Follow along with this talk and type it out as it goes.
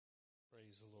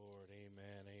Praise the Lord.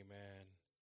 Amen. Amen.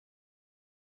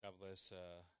 God bless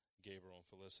Gabriel and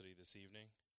Felicity this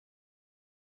evening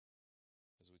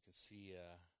as we can see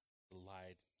the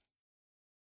light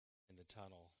in the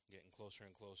tunnel getting closer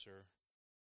and closer.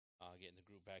 Getting the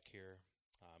group back here.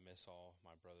 I miss all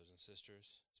my brothers and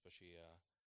sisters, especially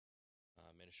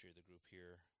ministry of the group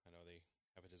here. I know they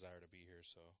have a desire to be here,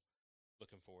 so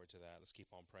looking forward to that. Let's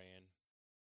keep on praying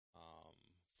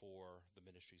for the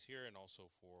ministries here and also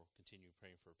for continue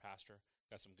praying for Pastor.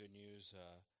 Got some good news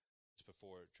just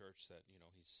before church that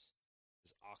his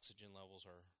oxygen levels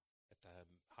are at the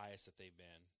highest that they've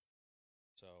been.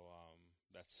 So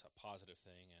that's a positive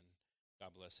thing, and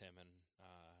God bless him and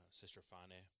Sister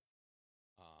Fane,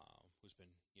 who's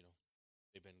been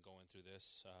they've been going through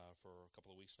this for a couple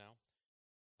of weeks now.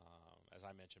 As I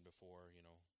mentioned before,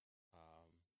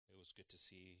 it was good to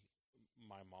see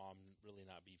my mom really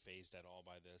not be fazed at all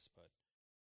by this, but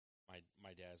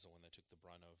my dad's the one that took the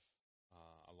brunt of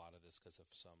a lot of this because of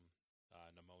some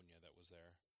pneumonia that was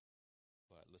there.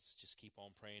 But let's just keep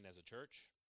on praying as a church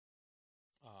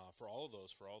for all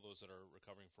those that are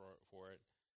recovering for it,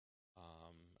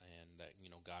 and that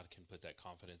God can put that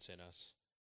confidence in us,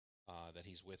 that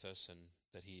He's with us and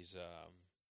that He's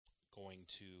going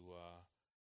to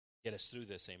get us through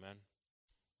this. Amen.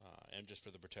 And just for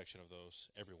the protection of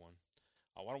everyone.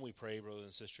 Why don't we pray, brothers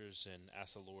and sisters, and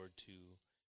ask the Lord to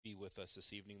be with us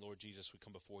this evening. Lord Jesus, we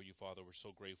come before you, Father. We're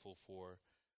so grateful for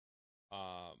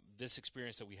this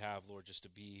experience that we have, Lord, just to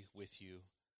be with you.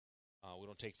 We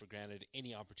don't take for granted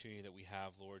any opportunity that we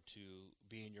have, Lord, to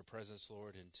be in your presence,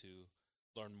 Lord, and to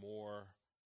learn more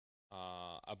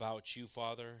about you,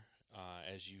 Father,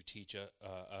 as you teach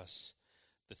us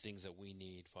the things that we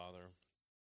need, Father.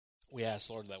 We ask,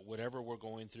 Lord, that whatever we're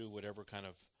going through, whatever kind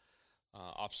of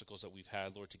obstacles that we've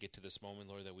had, Lord, to get to this moment,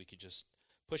 Lord, that we could just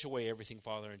push away everything,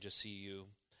 Father, and just see you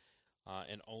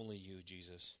and only you,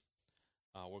 Jesus.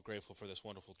 We're grateful for this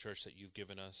wonderful church that you've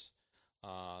given us,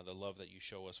 the love that you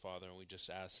show us, Father, and we just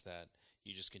ask that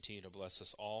you just continue to bless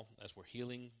us all as we're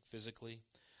healing physically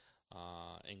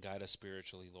and guide us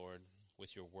spiritually, Lord,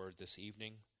 with your word this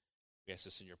evening. We ask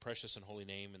this in your precious and holy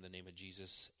name, in the name of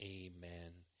Jesus.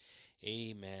 Amen.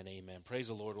 Amen. Amen. Praise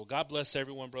the Lord. Well, God bless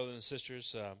everyone, brothers and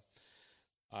sisters.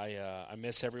 I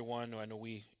miss everyone. I know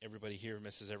everybody here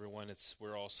misses everyone.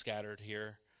 We're all scattered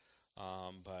here,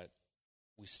 but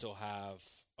we still have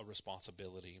a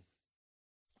responsibility,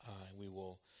 and we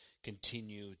will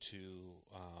continue to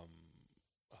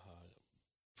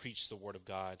preach the Word of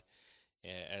God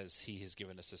as He has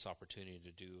given us this opportunity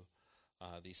to do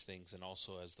these things, and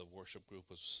also as the worship group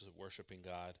was worshiping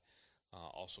God,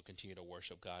 also continue to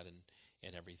worship God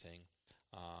and everything.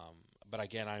 But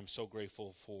again, I'm so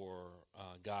grateful for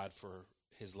God for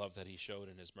His love that He showed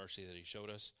and His mercy that He showed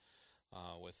us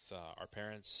with our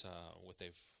parents, what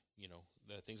they've,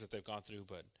 the things that they've gone through.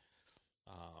 But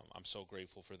I'm so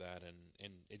grateful for that,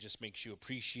 and it just makes you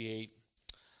appreciate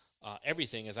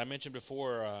everything. As I mentioned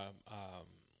before,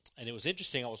 and it was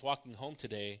interesting. I was walking home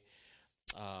today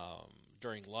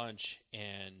during lunch,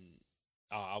 and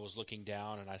I was looking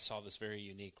down, and I saw this very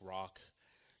unique rock.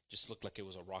 Just looked like it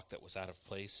was a rock that was out of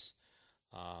place.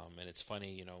 And it's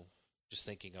funny, just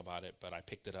thinking about it, but I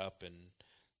picked it up and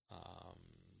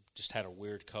just had a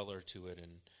weird color to it.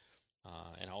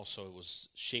 And also it was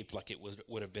shaped like it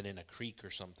would have been in a creek or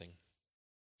something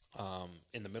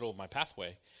in the middle of my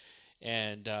pathway.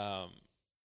 And,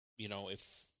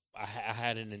 if I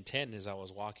had an intent as I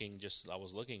was walking, I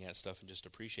was looking at stuff and just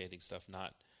appreciating stuff,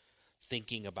 not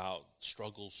thinking about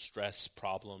struggles, stress,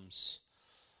 problems,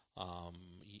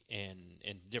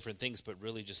 and different things, but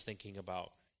really just thinking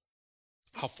about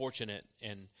how fortunate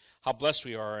and how blessed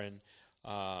we are. And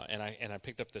I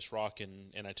picked up this rock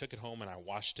and I took it home and I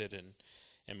washed it,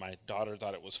 and my daughter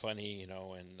thought it was funny,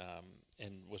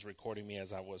 and was recording me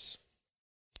as I was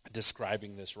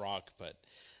describing this rock. But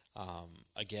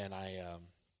again, I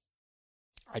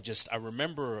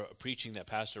remember a preaching that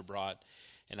Pastor brought,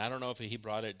 and I don't know if he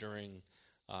brought it during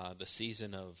the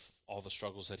season of all the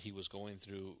struggles that he was going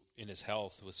through in his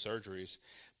health with surgeries.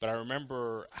 But I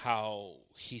remember how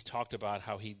he talked about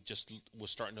how he just was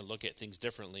starting to look at things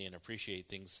differently and appreciate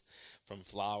things, from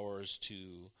flowers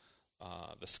to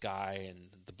the sky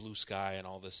and the blue sky and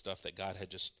all this stuff that God had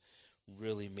just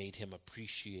really made him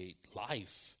appreciate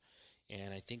life.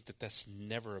 And I think that that's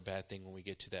never a bad thing when we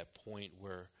get to that point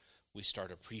where we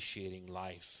start appreciating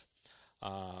life.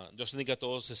 Dios bendiga a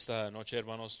todos esta noche,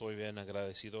 hermanos. Estoy bien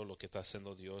agradecido lo que está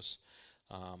haciendo Dios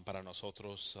para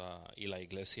nosotros y la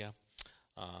iglesia.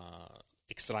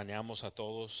 Extrañamos a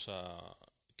todos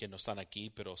que no están aquí,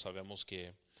 pero sabemos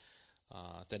que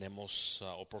tenemos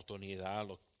oportunidad,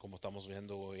 como estamos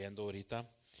oyendo ahorita.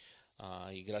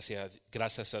 Y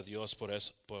gracias a Dios por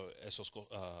eso, por esas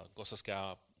cosas que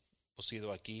ha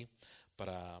sido aquí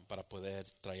para poder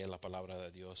traer la palabra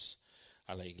de Dios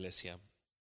a la iglesia.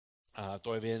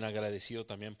 Estoy bien agradecido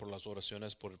también por las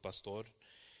oraciones por el pastor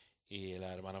y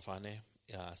la hermana Fane.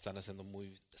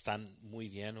 Están muy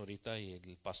bien ahorita y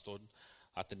el pastor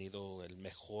ha tenido el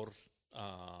mejor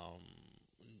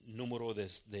número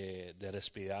de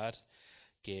respirar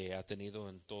que ha tenido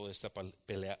en toda esta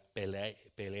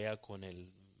pelea con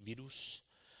el virus.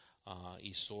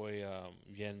 Y soy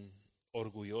bien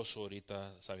orgulloso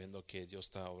ahorita sabiendo que Dios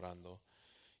está orando,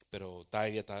 pero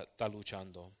todavía está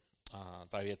luchando.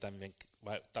 Todavía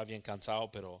está bien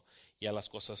cansado, pero ya las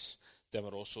cosas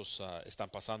temerosas están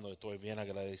pasando. Estoy bien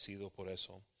agradecido por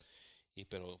eso.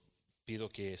 Pero pido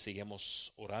que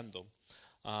sigamos orando.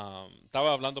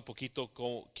 Estaba hablando un poquito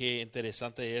qué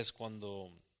interesante es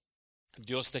cuando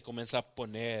Dios te comienza a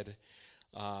poner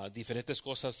diferentes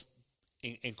cosas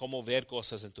en cómo ver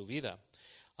cosas en tu vida.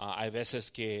 Hay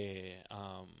veces que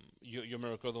yo me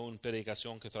recuerdo una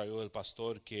predicación que trajo el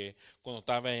pastor que cuando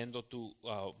estaba yendo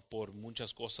por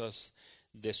muchas cosas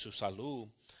de su salud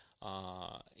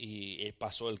y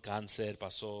pasó el cáncer,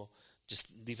 pasó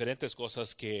diferentes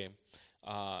cosas que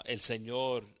el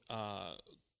Señor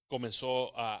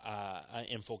comenzó a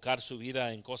enfocar su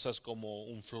vida en cosas como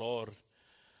un flor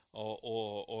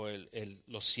o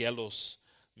los cielos,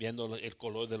 viendo el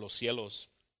color de los cielos.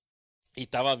 Y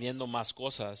estaba viendo más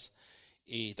cosas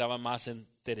y estaba más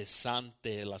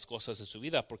interesante las cosas en su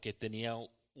vida porque tenía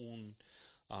un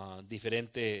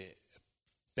diferente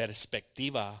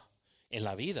perspectiva en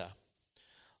la vida.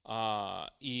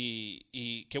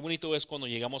 Y qué bonito es cuando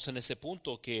llegamos en ese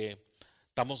punto que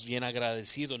estamos bien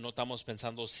agradecidos, no estamos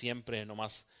pensando siempre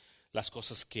nomás las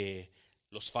cosas que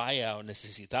los falla o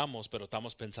necesitamos, pero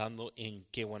estamos pensando en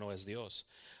qué bueno es Dios.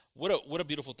 What a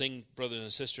beautiful thing, brothers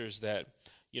and sisters, that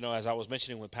as I was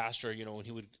mentioning with Pastor,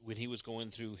 when he was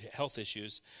going through health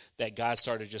issues, that God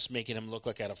started just making him look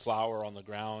like at a flower on the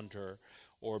ground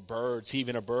or birds,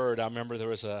 even a bird. I remember there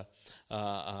was a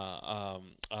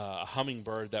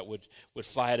hummingbird that would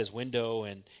fly at his window,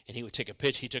 and he would take a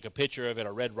pitch. He took a picture of it.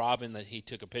 A red robin that he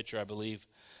took a picture, I believe,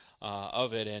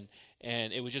 of it,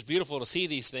 and it was just beautiful to see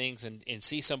these things and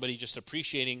see somebody just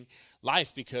appreciating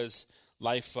life because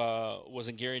life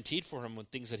wasn't guaranteed for him with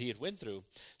things that he had went through.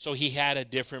 So he had a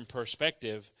different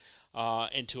perspective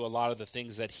into a lot of the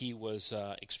things that he was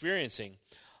experiencing.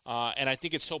 And I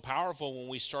think it's so powerful when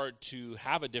we start to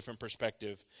have a different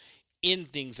perspective in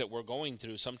things that we're going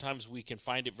through. Sometimes we can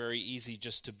find it very easy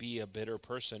just to be a bitter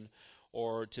person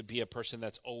or to be a person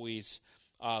that's always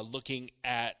looking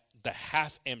at the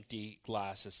half-empty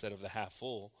glass instead of the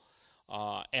half-full.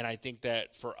 And I think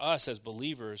that for us as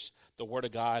believers, the Word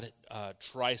of God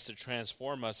tries to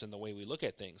transform us in the way we look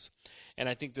at things. And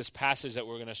I think this passage that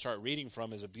we're going to start reading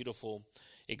from is a beautiful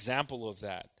example of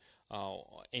that.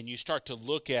 And you start to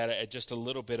look at it at just a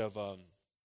little bit of a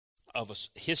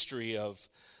history of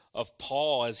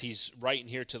Paul as he's writing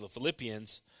here to the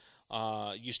Philippians.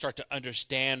 You start to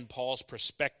understand Paul's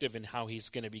perspective and how he's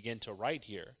going to begin to write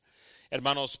here.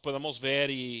 Hermanos, podemos ver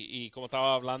y como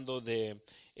estaba hablando de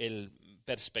el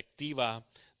perspectiva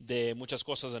de muchas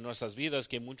cosas de nuestras vidas,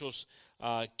 que muchos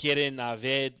quieren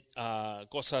ver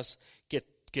cosas que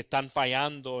están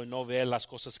fallando y no ver las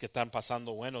cosas que están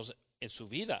pasando buenos en su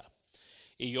vida.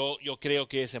 Y yo creo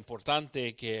que es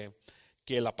importante que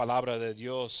la palabra de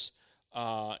Dios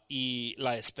y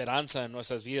la esperanza en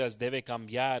nuestras vidas debe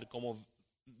cambiar cómo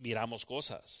miramos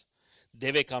cosas.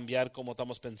 Debe cambiar cómo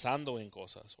estamos pensando en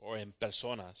cosas o en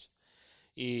personas.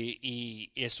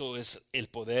 Y eso es el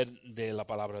poder de la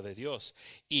palabra de Dios.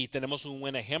 Y tenemos un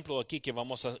buen ejemplo aquí que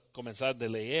vamos a comenzar de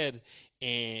leer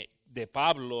de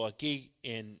Pablo aquí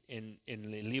en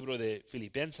el libro de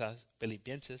Filipenses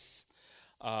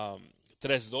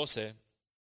 3:12.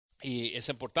 Y es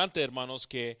importante, hermanos,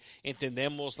 que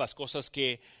entendemos las cosas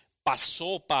que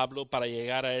pasó Pablo para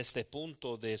llegar a este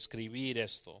punto de escribir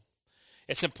esto.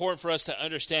 It's important for us to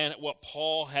understand what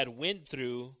Paul had went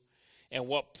through and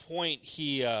what point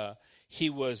he had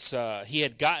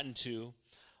gotten to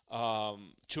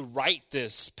write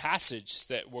this passage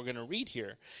that we're going to read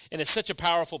here. And it's such a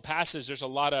powerful passage. There's a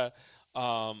lot of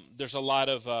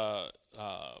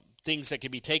things that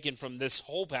can be taken from this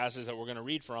whole passage that we're going to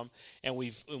read from, and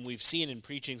we've seen in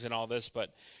preachings and all this.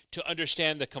 But to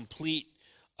understand the complete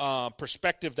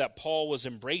perspective that Paul was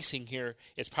embracing here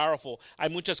is powerful. Hay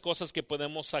muchas cosas que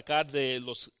podemos sacar de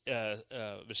los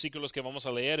versículos que vamos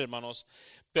a leer, hermanos,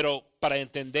 pero para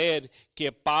entender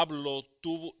que Pablo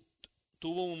tuvo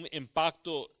un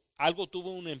impacto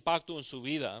en su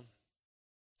vida,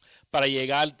 para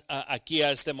llegar aquí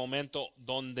a este momento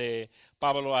donde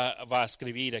Pablo va a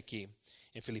escribir aquí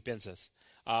en Filipenses.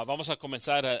 Vamos a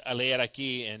comenzar a leer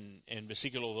aquí en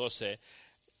versículo 12.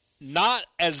 Not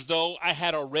as though I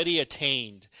had already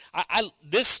attained.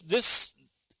 This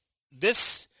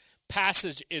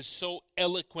passage is so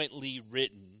eloquently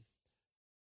written.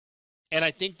 And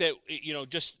I think that,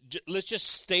 let's just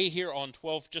stay here on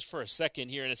 12 just for a second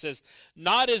here. And it says,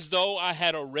 not as though I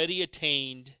had already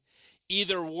attained,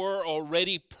 either were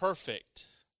already perfect.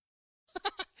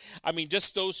 I mean,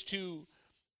 just those two,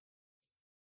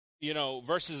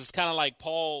 verses is kind of like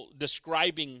Paul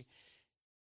describing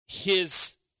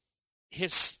his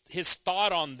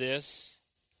thought on this.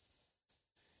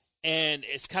 And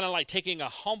it's kind of like taking a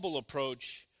humble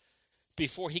approach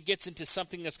before he gets into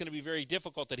something that's going to be very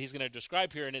difficult that he's going to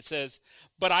describe here. And it says,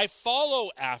 but I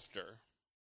follow after,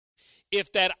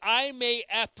 if that I may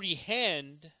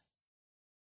apprehend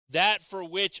that for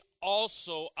which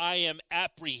also I am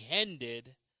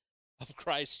apprehended of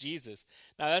Christ Jesus.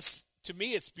 Now that's, to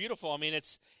me, it's beautiful. I mean,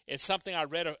 it's something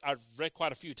I've read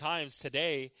quite a few times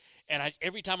today. And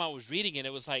every time I was reading it,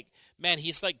 it was like, man,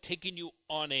 he's like taking you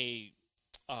on a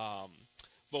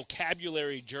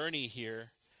vocabulary journey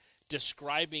here,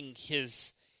 describing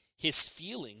his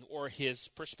feeling or his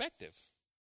perspective.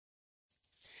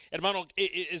 Hermano,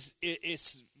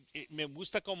 me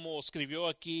gusta como escribió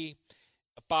aquí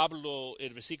Pablo el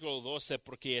versículo 12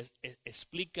 porque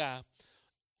explica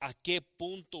a qué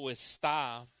punto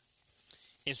está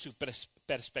en su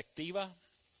perspectiva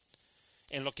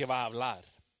en lo que va a hablar.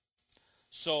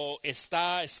 So,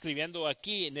 está escribiendo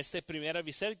aquí en este primer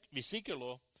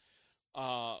versículo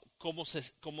cómo se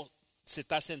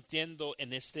está sintiendo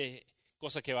en este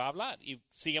cosa que va a hablar. Y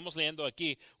seguimos leyendo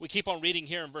aquí. We keep on reading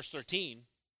here in verse 13.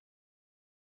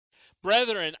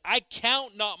 Brethren, I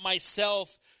count not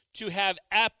myself to have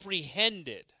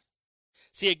apprehended.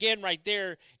 See, again, right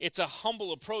there, it's a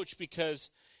humble approach because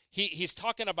he's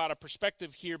talking about a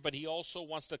perspective here, but he also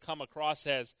wants to come across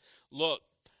as, look,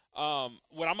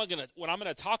 what I'm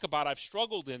gonna talk about, I've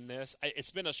struggled in this.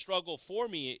 It's been a struggle for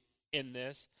me in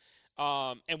this.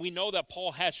 And we know that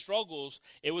Paul had struggles.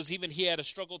 It was even he had a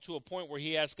struggle to a point where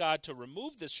he asked God to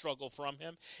remove this struggle from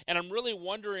him. And I'm really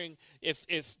wondering if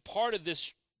part of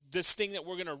this thing that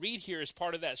we're going to read here is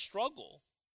part of that struggle,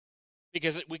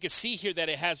 because we can see here that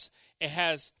it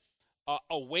has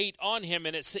a weight on him.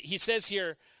 And he says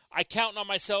here, I count not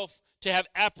myself to have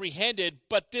apprehended,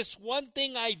 but this one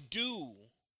thing I do,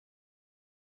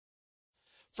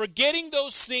 forgetting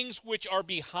those things which are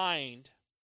behind,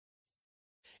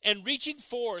 and reaching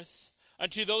forth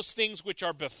unto those things which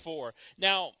are before.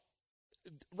 Now,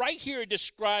 right here it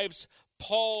describes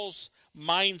Paul's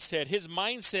mindset. His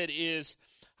mindset is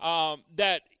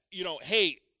that,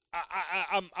 hey,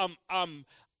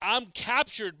 I'm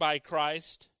captured by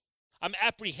Christ. I'm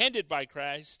apprehended by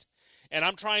Christ, and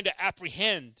I'm trying to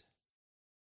apprehend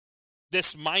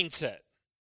this mindset.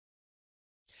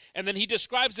 And then he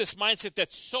describes this mindset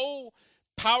that's so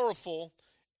powerful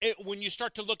when you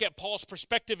start to look at Paul's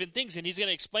perspective in things, and he's going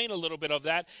to explain a little bit of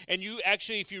that. And you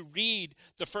actually, if you read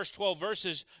the first 12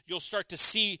 verses, you'll start to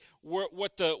see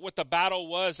what the battle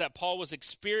was that Paul was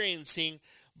experiencing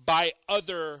by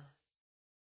other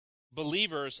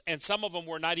believers, and some of them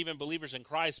were not even believers in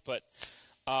Christ, but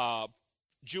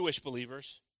Jewish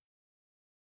believers.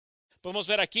 Podemos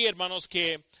ver aquí, hermanos,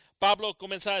 que Pablo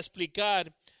comienza a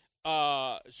explicar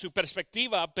su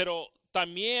perspectiva, pero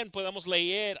también podemos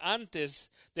leer antes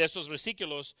de estos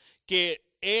versículos que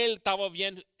él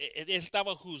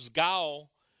estaba juzgado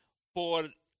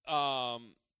por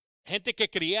gente que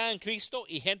creía en Cristo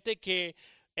y gente que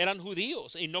eran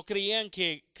judíos y no creían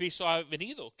que Cristo ha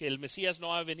venido, que el Mesías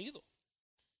no ha venido.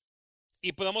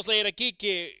 Y podemos leer aquí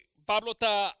que Pablo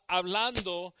está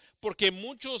hablando porque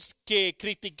muchos que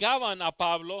criticaban a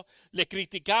Pablo le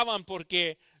criticaban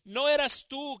porque no eras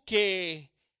tú que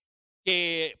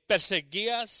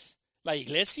perseguías la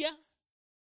iglesia,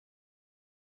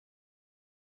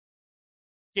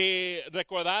 que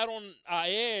recordaron a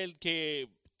él, que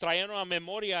trajeron a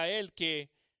memoria a él que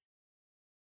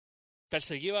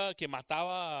perseguía, que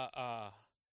mataba a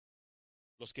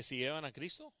los que siguieron a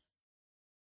Cristo.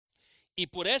 Y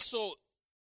por eso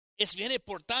es bien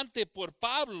importante por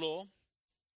Pablo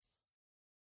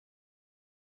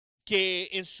que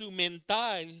en su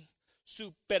mental,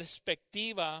 su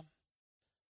perspectiva,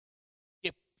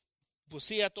 que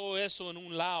pusiera todo eso en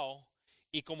un lado,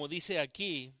 y como dice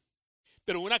aquí,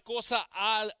 pero una cosa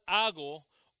hago,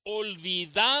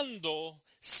 olvidando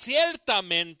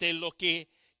ciertamente lo que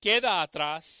queda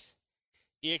atrás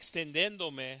y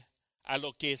extendiéndome a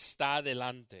lo que está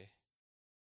delante.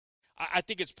 I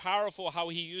think it's powerful how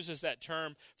he uses that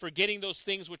term, forgetting those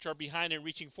things which are behind and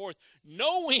reaching forth,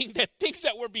 knowing that things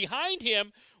that were behind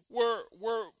him were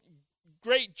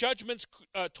great judgments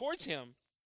towards him.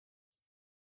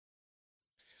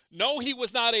 No, he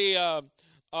was not a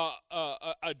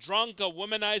drunk, a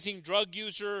womanizing drug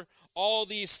user, all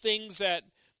these things that,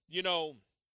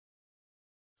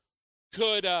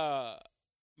 could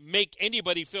make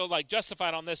anybody feel like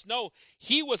justified on this. No,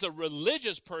 he was a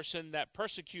religious person that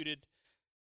persecuted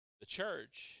the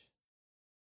church,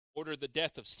 ordered the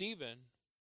death of Stephen,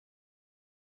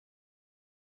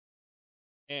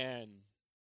 and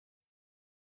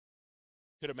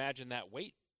could imagine that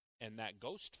weight and that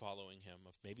ghost following him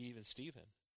of maybe even Stephen.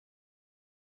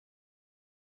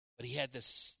 But he had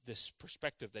this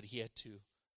perspective that he had to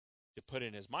put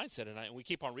in his mindset. And we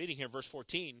keep on reading here, verse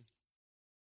 14.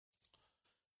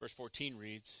 Verse 14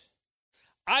 reads,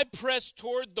 I press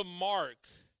toward the mark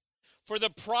for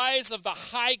the prize of the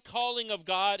high calling of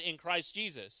God in Christ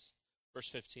Jesus. Verse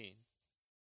 15.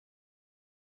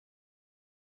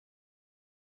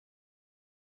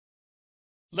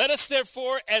 Let us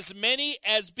therefore, as many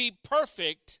as be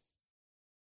perfect,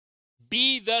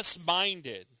 be thus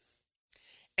minded.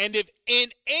 And if in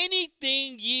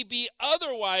anything ye be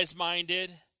otherwise minded,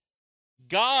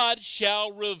 God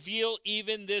shall reveal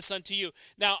even this unto you.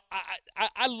 Now,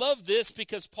 I love this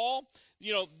because Paul,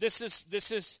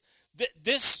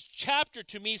 this chapter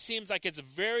to me seems like it's a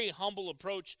very humble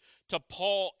approach to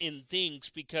Paul in things,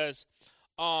 because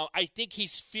I think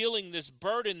he's feeling this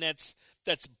burden that's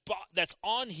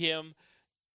on him,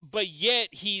 but yet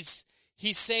he's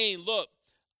saying, look,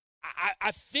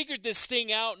 I figured this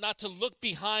thing out, not to look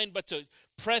behind, but to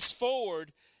press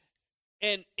forward.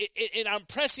 And I'm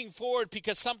pressing forward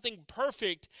because something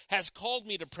perfect has called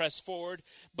me to press forward.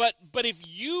 But if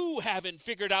you haven't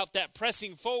figured out that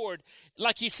pressing forward,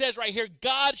 like he says right here,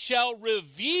 God shall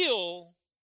reveal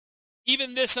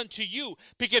even this unto you,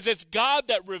 because it's God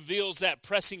that reveals that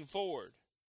pressing forward.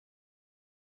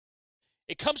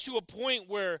 It comes to a point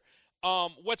where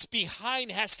what's behind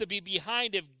has to be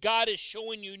behind if God is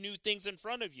showing you new things in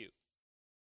front of you.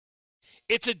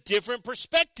 It's a different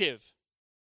perspective.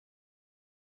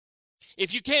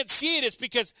 If you can't see it, it's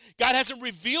because God hasn't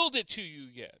revealed it to you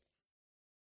yet.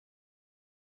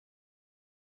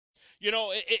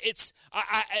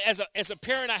 As a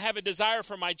parent, I have a desire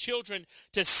for my children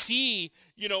to see,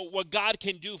 what God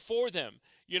can do for them.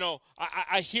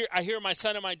 I hear my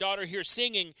son and my daughter here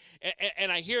singing,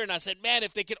 and I hear, and I said, man,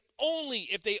 if they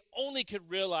only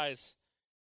could realize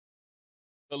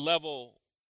the level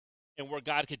and where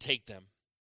God could take them.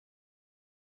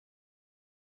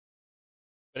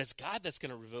 But it's God that's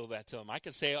going to reveal that to them. I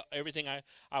can say everything I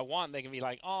want, and they can be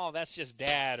like, oh, that's just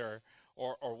dad or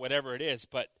whatever it is.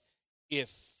 But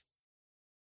if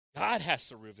God has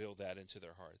to reveal that into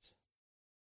their hearts.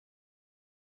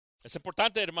 Es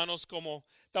importante, hermanos, como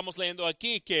estamos leyendo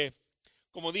aquí, que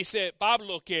como dice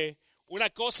Pablo, que una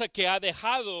cosa que ha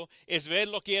dejado es ver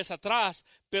lo que es atrás,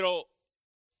 pero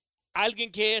alguien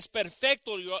que es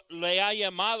perfecto le ha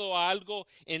llamado a algo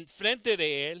enfrente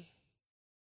de él.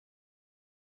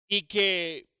 Y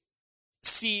que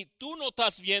si tú no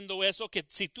estás viendo eso, que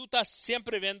si tú estás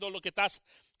siempre viendo lo que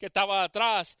estaba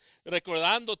atrás,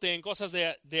 recordándote en cosas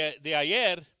de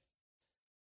ayer,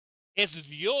 es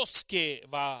Dios que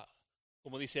va,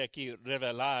 como dice aquí,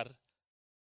 revelar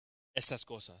estas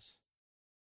cosas.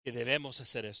 Que debemos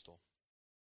hacer esto.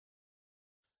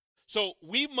 So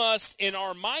we must, in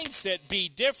our mindset, be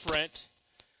different.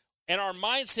 In our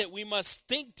mindset, we must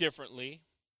think differently.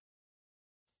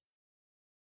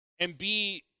 And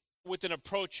be with an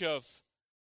approach of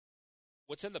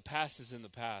what's in the past is in the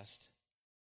past.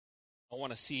 I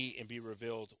want to see and be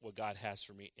revealed what God has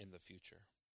for me in the future.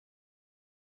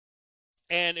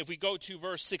 And if we go to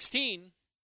verse 16,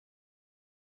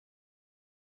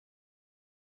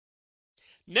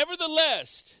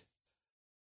 nevertheless,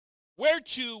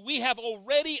 whereto we have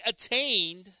already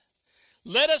attained,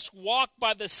 let us walk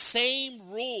by the same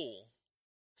rule.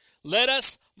 Let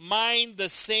us mind the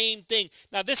same thing.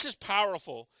 Now, this is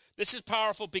powerful. This is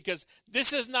powerful because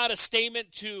this is not a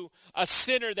statement to a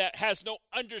sinner that has no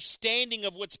understanding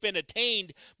of what's been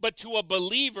attained, but to a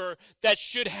believer that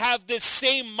should have this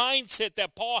same mindset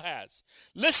that Paul has.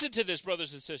 Listen to this,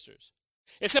 brothers and sisters.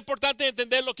 Es importante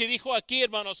entender lo que dijo aquí,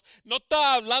 hermanos. No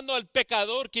está hablando al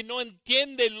pecador que no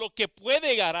entiende lo que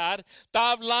puede ganar.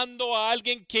 Está hablando a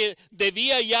alguien que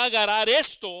debía ya ganar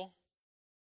esto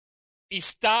y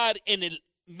estar en el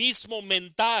mismo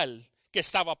mental que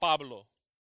estaba Pablo.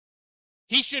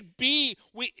 He should be,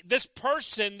 this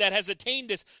person that has attained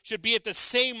this should be at the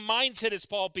same mindset as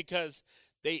Paul, because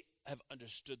they have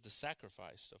understood the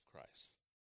sacrifice of Christ.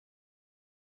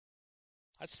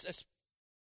 That's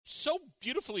so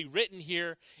beautifully written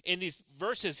here in these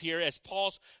verses here as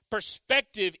Paul's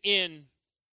perspective in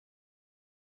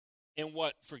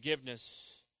what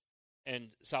forgiveness and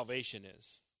salvation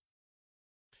is.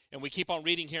 And we keep on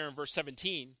reading here in verse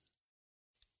 17.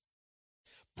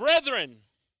 Brethren,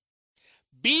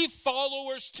 be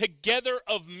followers together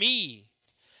of me,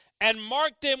 and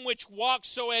mark them which walk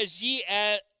so as ye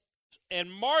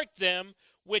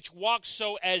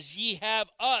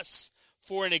have us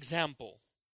for an example.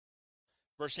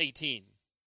 Verse 18.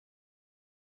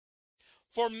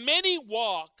 For many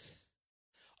walk,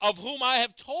 of whom I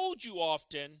have told you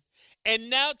often, and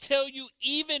now tell you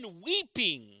even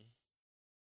weeping,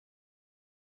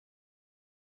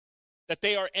 that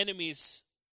they are enemies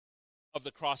of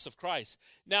the cross of Christ.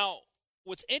 Now,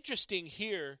 what's interesting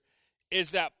here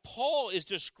is that Paul is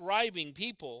describing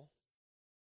people,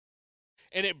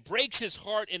 and it breaks his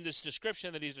heart in this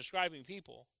description that he's describing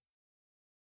people,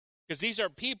 because these are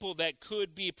people that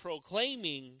could be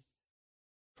proclaiming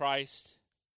Christ,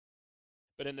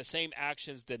 but in the same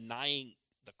actions denying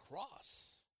the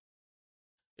cross.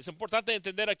 Es importante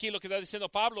entender aquí lo que está diciendo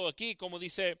Pablo aquí, como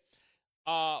dice,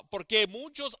 porque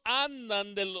muchos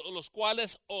andan de los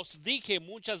cuales os dije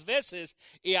muchas veces,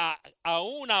 y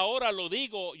aún ahora lo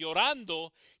digo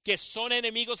llorando, que son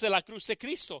enemigos de la cruz de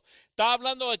Cristo. Está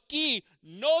hablando aquí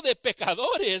no de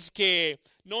pecadores, que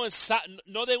no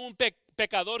de un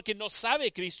pecador que no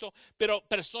sabe Cristo, pero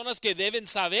personas que deben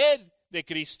saber de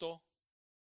Cristo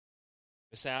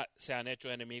se han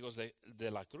hecho enemigos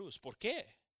de la cruz. ¿Por qué?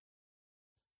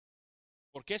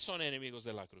 ¿Por qué son enemigos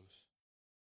de la cruz?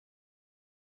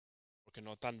 Porque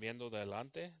no están viendo de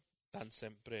adelante, están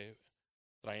siempre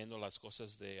trayendo las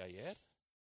cosas de ayer.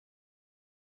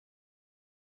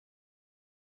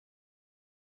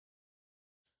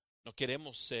 No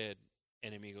queremos ser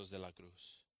enemigos de la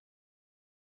cruz.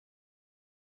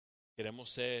 Queremos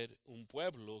ser un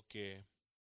pueblo que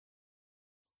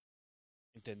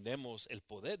entendemos el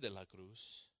poder de la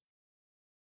cruz,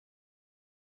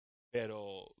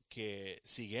 pero que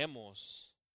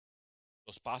seguimos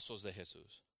los pasos de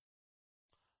Jesús.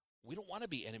 We don't want to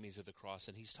be enemies of the cross,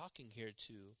 and he's talking here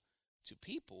to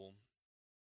people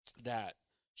that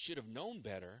should have known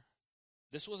better.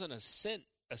 This wasn't a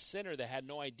sinner that had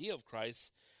no idea of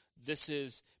Christ. This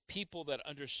is people that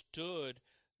understood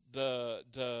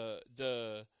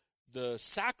the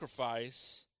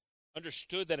sacrifice,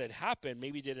 understood that it happened,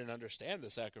 maybe didn't understand the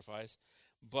sacrifice,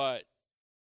 but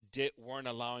weren't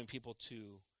allowing people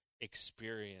to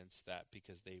experience that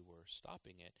because they were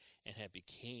stopping it and had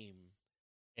became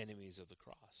enemies of the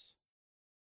cross.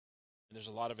 And there's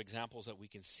a lot of examples that we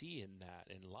can see in that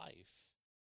in life.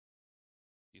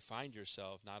 You find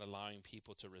yourself not allowing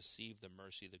people to receive the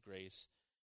mercy, the grace,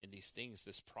 and these things,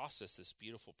 this process, this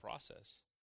beautiful process.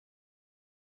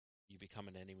 You become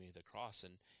an enemy of the cross,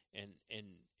 and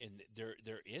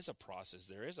there is a process.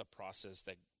 There is a process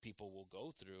that people will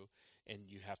go through, and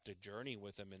you have to journey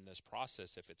with them in this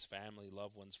process. If it's family,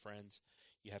 loved ones, friends,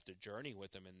 you have to journey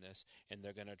with them in this, and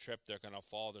they're going to trip, they're going to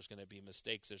fall, there's going to be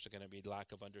mistakes, there's going to be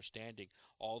lack of understanding.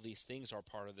 All these things are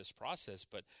part of this process,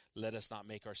 but let us not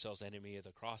make ourselves enemy of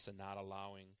the cross and not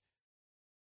allowing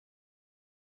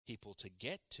people to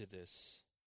get to this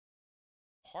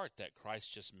part that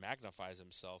Christ just magnifies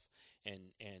himself and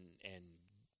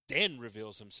then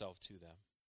reveals himself to them.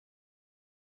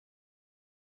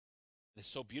 It's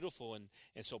so beautiful and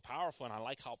so powerful, and I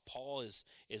like how Paul is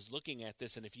looking at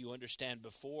this. And if you understand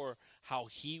before how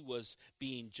he was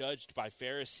being judged by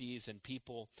Pharisees and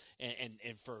people and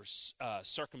for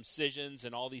circumcisions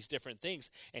and all these different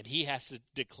things, and he has to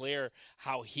declare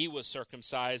how he was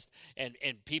circumcised, and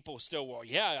people still, well,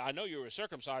 yeah, I know you were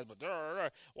circumcised, but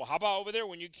well, how about over there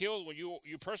when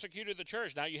you persecuted the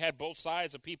church? Now you had both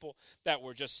sides of people that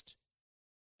were just.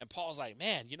 And Paul's like,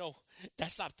 man,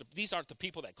 these aren't the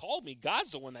people that called me.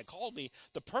 God's the one that called me.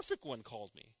 The perfect one called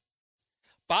me.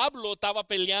 Pablo estaba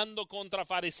peleando contra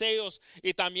fariseos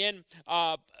y también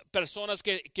personas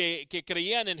que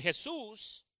creían en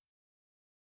Jesús.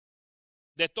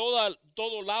 De todo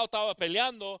lado estaba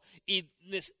peleando y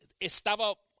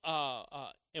estaba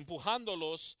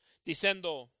empujándolos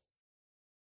diciendo,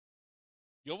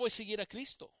 yo voy a seguir a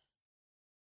Cristo.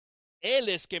 Él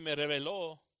es que me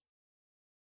reveló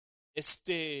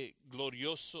este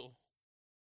glorioso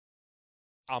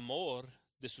amor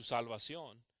de su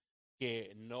salvación,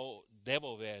 que no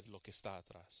debo ver lo que está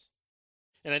atrás.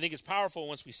 And I think it's powerful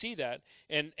once we see that,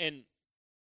 and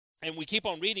we keep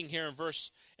on reading here in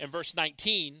verse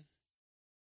 19.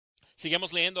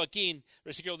 Sigamos leyendo aquí en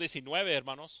versículo 19,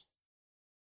 hermanos.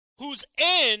 whose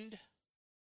end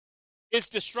is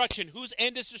destruction. Whose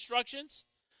end is destructions?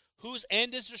 Whose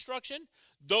end is destruction?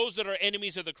 Those that are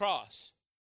enemies of the cross.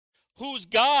 Whose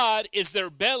God is their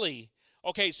belly.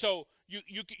 Okay, so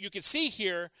you can see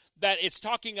here that it's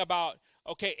talking about,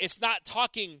 okay, it's not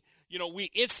talking,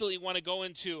 we instantly want to go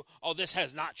into, oh, this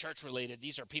has not church related.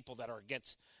 These are people that are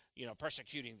against,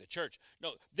 persecuting the church.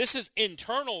 No, this is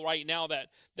internal right now that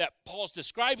Paul's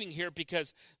describing here,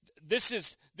 because this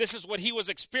is what he was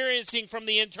experiencing from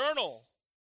the internal.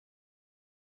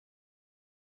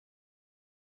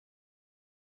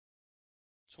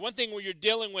 So one thing where you're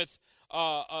dealing with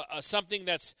something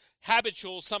that's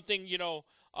habitual, something,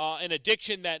 an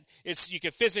addiction that is you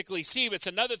can physically see, but it's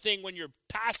another thing when your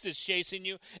past is chasing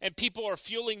you and people are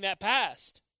fueling that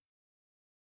past.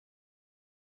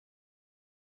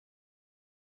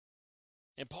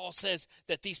 And Paul says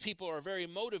that these people are very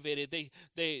motivated.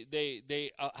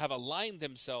 They have aligned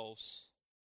themselves.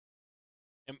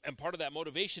 And part of that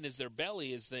motivation is their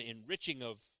belly, is the enriching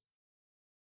of.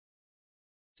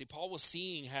 See, Paul was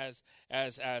seeing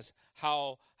as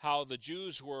how the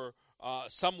Jews were,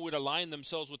 some would align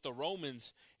themselves with the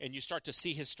Romans, and you start to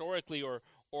see historically or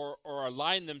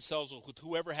align themselves with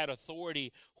whoever had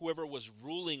authority, whoever was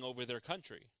ruling over their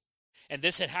country. And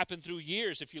this had happened through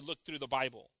years if you look through the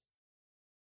Bible.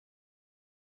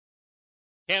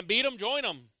 Can't beat them, join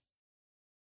them.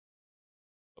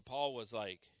 But Paul was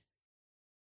like,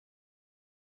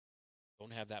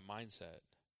 don't have that mindset.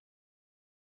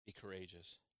 Be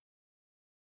courageous.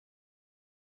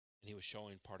 And he was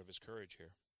showing part of his courage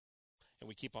here. And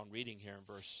we keep on reading here in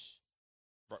verse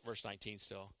 19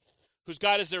 still. Whose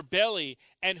God is their belly,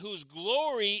 and whose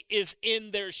glory is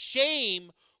in their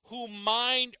shame, who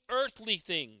mind earthly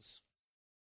things.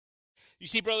 You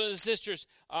see, brothers and sisters,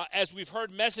 as we've heard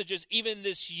messages even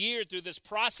this year through this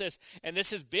process, and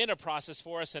this has been a process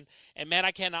for us, and man,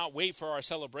 I cannot wait for our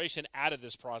celebration out of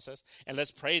this process. And let's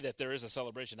pray that there is a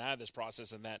celebration out of this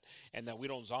process, and that we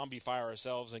don't zombify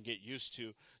ourselves and get used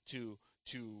to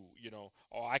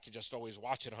I could just always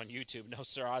watch it on YouTube. No,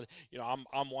 sir,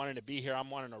 I'm wanting to be here. I'm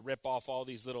wanting to rip off all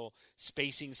these little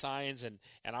spacing signs, and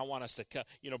I want us to cut.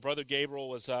 Brother Gabriel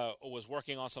was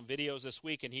working on some videos this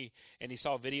week, and he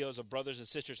saw videos of brothers and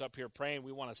sisters up here praying.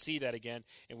 We want to see that again,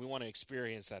 and we want to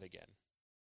experience that again.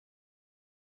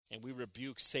 And we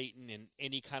rebuke Satan and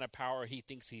any kind of power he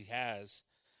thinks he has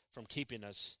from keeping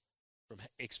us from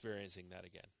experiencing that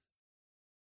again.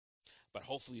 But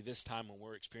hopefully this time when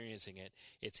we're experiencing it,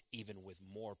 it's even with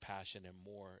more passion and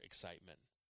more excitement.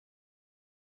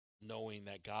 Knowing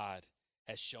that God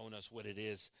has shown us what it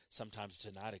is sometimes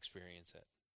to not experience it.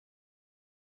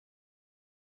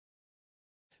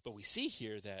 But we see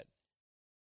here that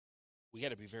we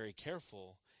got to be very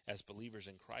careful as believers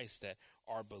in Christ that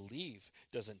our belief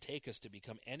doesn't take us to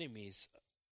become enemies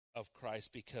of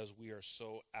Christ because we are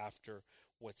so after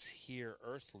what's here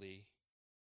earthly,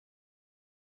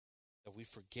 that we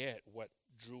forget what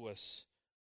drew us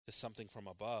to something from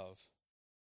above.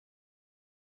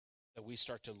 That we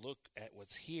start to look at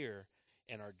what's here,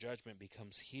 and our judgment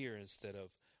becomes here instead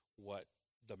of what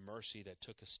the mercy that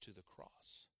took us to the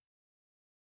cross.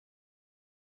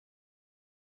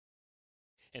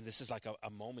 And this is like a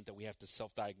moment that we have to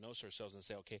self-diagnose ourselves and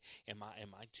say, okay, am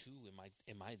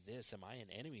I this? Am I an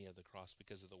enemy of the cross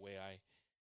because of the way I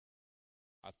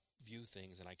view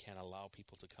things, and I can't allow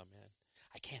people to come in?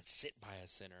 I can't sit by a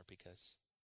sinner because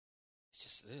it's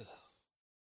just, ugh.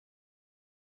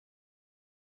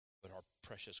 But our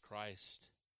precious Christ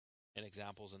and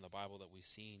examples in the Bible that we've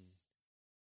seen,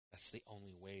 that's the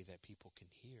only way that people can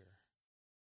hear.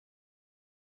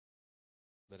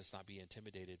 Let us not be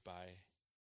intimidated by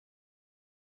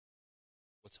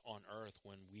what's on earth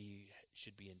when we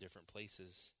should be in different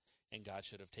places, and God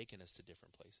should have taken us to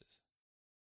different places,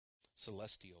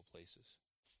 celestial places.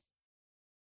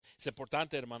 Es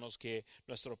importante, hermanos, que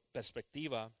nuestra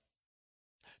perspectiva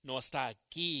no está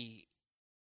aquí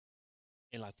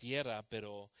en la tierra,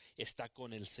 pero está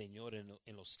con el Señor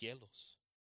en los cielos.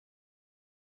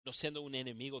 No siendo un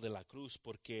enemigo de la cruz,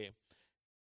 porque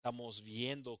estamos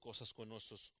viendo cosas con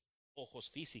nuestros ojos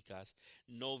físicas,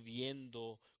 no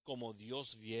viendo como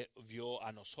Dios vio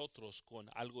a nosotros con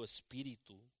algo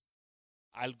espíritu,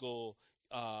 algo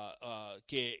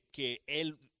que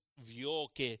Él vio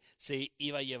que se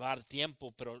iba a llevar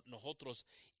tiempo, pero nosotros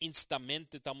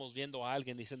instantamente estamos viendo a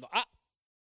alguien diciendo,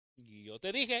 yo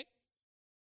te dije,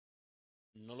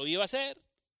 no lo iba a hacer.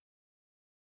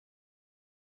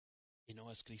 Y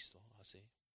no es Cristo así.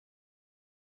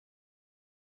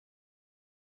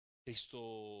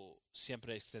 Cristo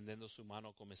siempre extendiendo su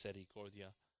mano con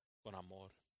misericordia, con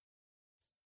amor,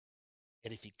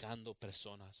 edificando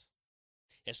personas,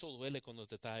 Eso duele cuando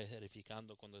te está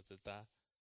edificando, cuando te está...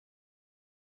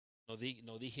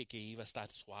 No dije que iba a estar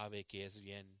suave, que es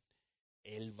bien.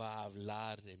 Él va a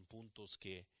hablar en puntos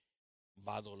que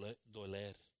va a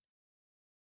doler.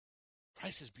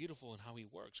 Christ is beautiful in how he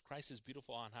works. Christ is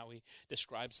beautiful on how he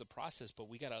describes the process, but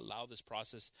we got to allow this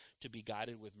process to be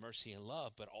guided with mercy and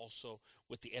love, but also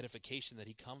with the edification that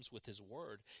he comes with his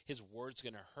word. His word's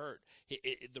going to hurt.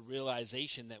 The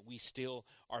realization that we still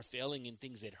are failing in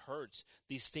things, it hurts.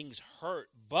 These things hurt,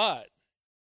 but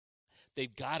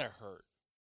they've got to hurt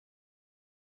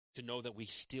to know that we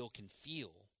still can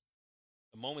feel.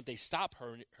 The moment they stop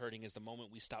hurting is the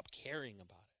moment we stop caring about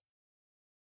it.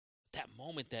 That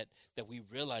moment that we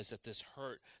realize that this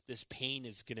hurt, this pain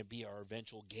is going to be our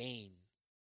eventual gain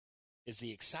is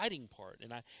the exciting part.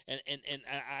 And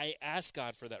I ask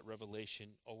God for that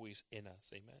revelation always in us.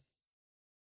 Amen.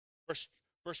 Verse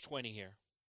 20 here.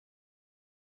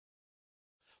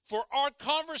 For our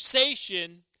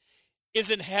conversation is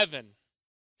in heaven,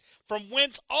 from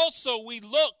whence also we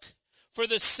look for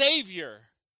the Savior,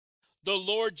 the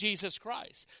Lord Jesus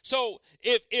Christ. So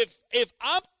if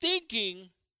I'm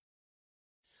thinking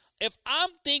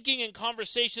in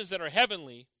conversations that are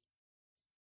heavenly,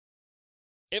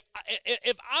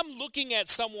 if I'm looking at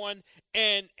someone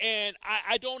and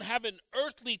I don't have an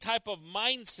earthly type of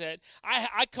mindset,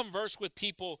 I converse with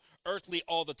people earthly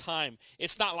all the time.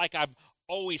 It's not like I'm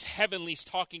always heavenly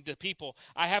talking to people.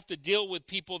 I have to deal with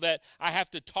people that I have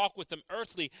to talk with them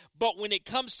earthly. But when it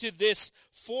comes to this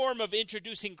form of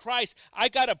introducing Christ, I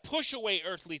got to push away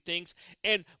earthly things,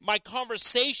 and my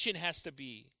conversation has to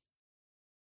be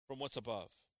from what's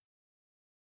above.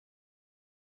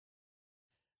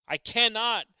 I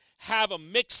cannot have a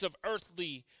mix of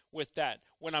earthly with that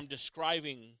when I'm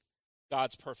describing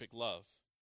God's perfect love.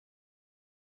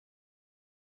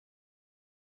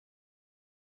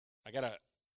 I got to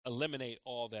eliminate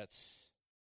all that's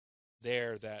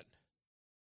there that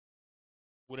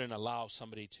wouldn't allow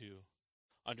somebody to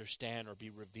understand or be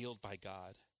revealed by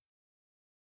God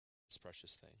this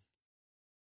precious thing.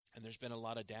 And there's been a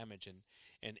lot of damage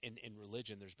in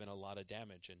religion. There's been a lot of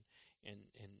damage, and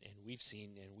we've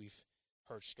seen and we've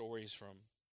heard stories from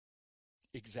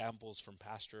examples from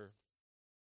pastor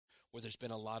where there's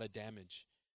been a lot of damage.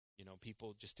 You know,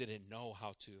 people just didn't know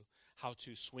how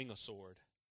to swing a sword.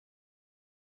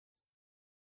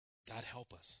 God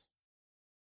help us.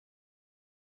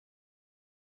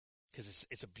 Because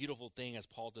it's a beautiful thing, as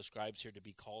Paul describes here, to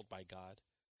be called by God.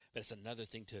 But it's another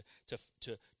thing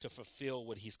to fulfill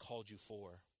what he's called you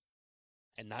for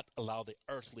and not allow the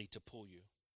earthly to pull you.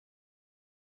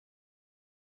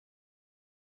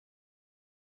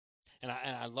 And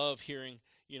I love hearing,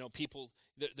 people,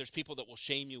 there's people that will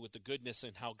shame you with the goodness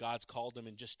and how God's called them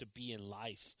and just to be in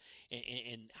life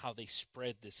and how they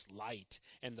spread this light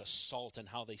and the salt and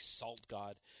how they salt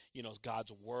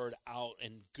God's word out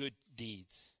in good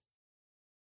deeds.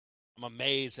 I'm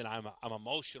amazed and I'm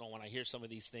emotional when I hear some of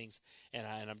these things, and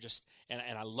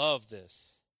I love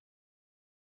this.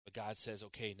 But God says,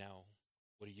 okay, now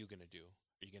what are you going to do?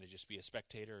 Are you going to just be a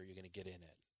spectator, or are you going to get in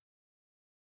it?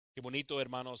 Qué bonito,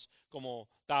 hermanos, como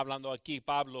está hablando aquí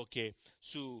Pablo, que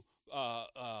su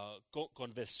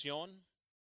conversión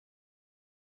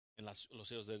en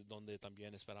los hijos de donde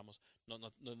también esperamos, no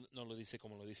lo dice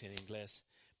como lo dice en inglés,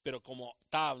 pero como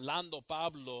está hablando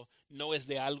Pablo, no es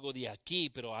de algo de aquí,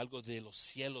 pero algo de los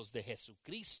cielos de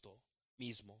Jesucristo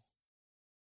mismo.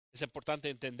 Es importante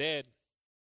entender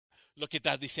lo que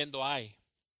está diciendo ahí,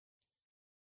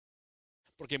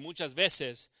 porque muchas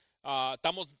veces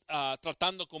estamos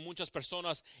tratando con muchas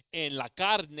personas en la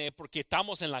carne, porque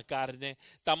estamos en la carne,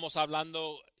 estamos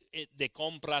hablando de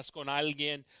compras con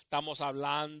alguien, estamos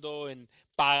hablando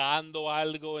pagando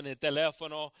algo en el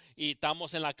teléfono, y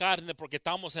estamos en la carne porque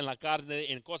estamos en la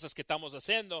carne en cosas que estamos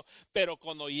haciendo. Pero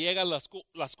cuando llegan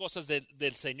las cosas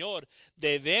del Señor,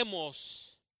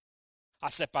 debemos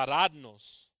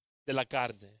separarnos de la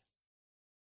carne.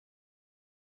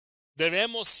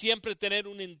 Debemos siempre tener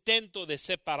un intento de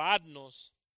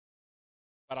separarnos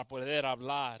para poder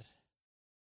hablar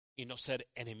y no ser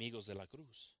enemigos de la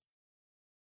cruz.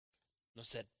 No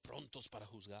ser prontos para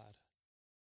juzgar,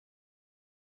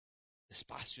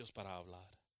 despacios para hablar.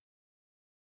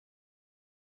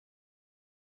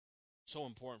 So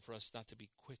important for us not to be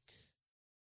quick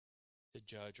to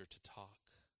judge or to talk,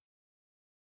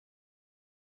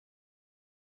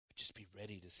 but just be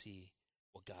ready to see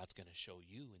what God's going to show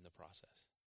you in the process.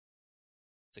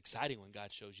 It's exciting when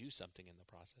God shows you something in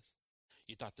the process.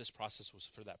 You thought this process was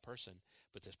for that person,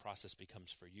 but this process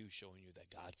becomes for you, showing you that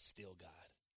God's still God.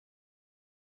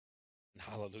 And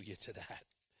hallelujah to that.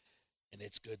 And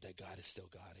it's good that God is still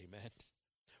God. Amen.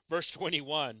 Verse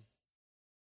 21.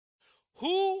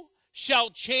 Who shall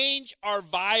change our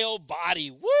vile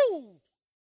body? Woo!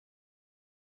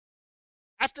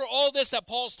 After all this that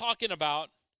Paul's talking about,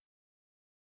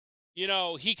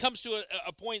 he comes to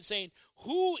a point saying,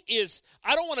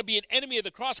 I don't want to be an enemy of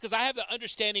the cross because I have the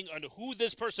understanding on who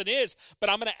this person is, but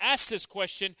I'm going to ask this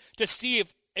question to see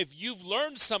if you've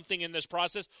learned something in this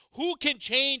process. Who can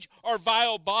change our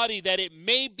vile body that it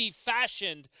may be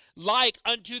fashioned like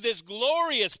unto this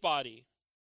glorious body,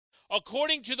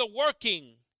 according to the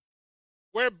working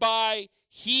whereby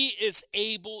he is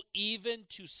able even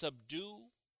to subdue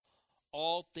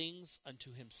all things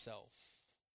unto himself?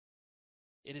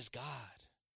 It is God.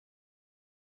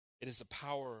 It is the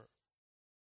power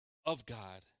of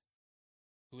God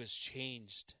who has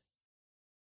changed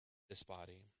this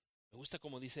body. Me gusta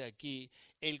como dice aquí,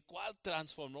 el cual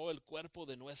transformó el cuerpo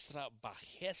de nuestra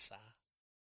bajeza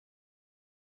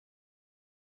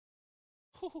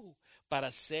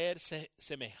para ser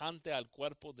semejante al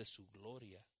cuerpo de su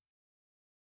gloria.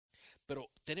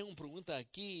 Pero tienen una pregunta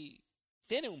aquí,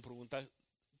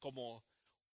 como,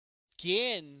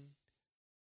 ¿quién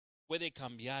puede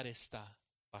cambiar esta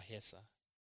bajeza?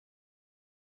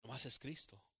 Nomás es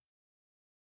Cristo.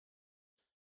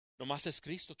 Nomás es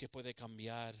Cristo que puede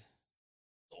cambiar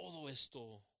todo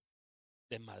esto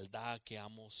de maldad que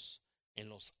en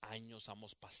los años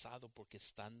hemos pasado porque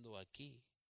estando aquí.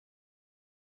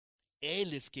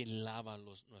 Él es quien lava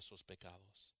nuestros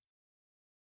pecados,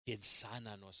 quien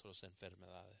sana nuestras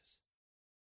enfermedades.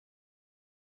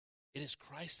 It is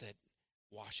Christ that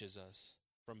washes us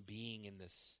from being in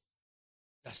this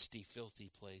dusty, filthy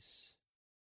place.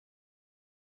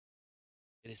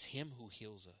 It is him who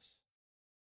heals us.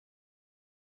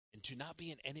 And to not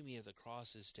be an enemy of the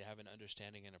cross is to have an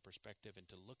understanding and a perspective and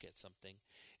to look at something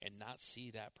and not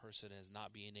see that person as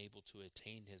not being able to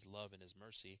attain his love and his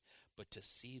mercy, but to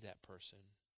see that person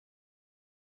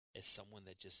as someone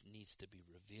that just needs to be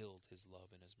revealed his love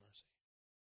and his mercy.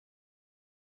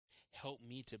 Help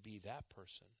me to be that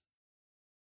person,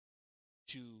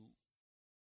 to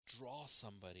draw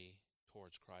somebody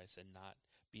towards Christ and not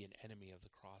be an enemy of the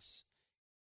cross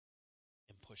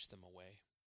and push them away.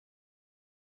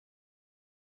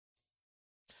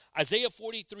 Isaiah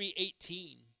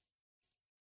 43:18.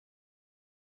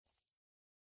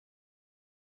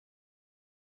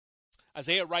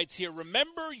 Isaiah writes here,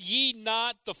 remember ye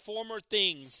not the former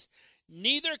things,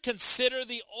 neither consider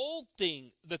the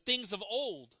things of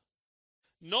old.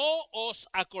 No os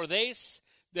acordéis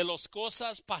de las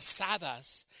cosas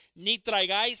pasadas, ni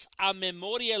traigáis a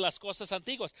memoria las cosas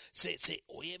antiguas. Se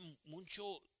oye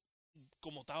mucho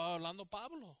como estaba hablando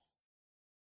Pablo.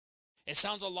 It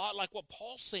sounds a lot like what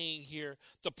Paul's saying here.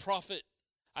 The prophet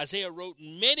Isaiah wrote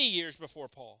many years before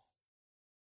Paul.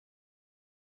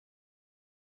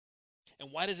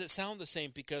 And why does it sound the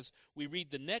same? Because we read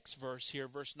the next verse here,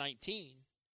 verse 19.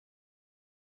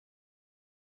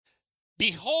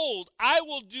 Behold, I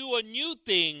will do a new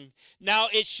thing. Now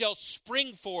it shall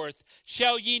spring forth.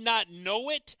 Shall ye not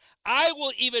know it? I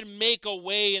will even make a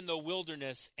way in the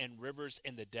wilderness and rivers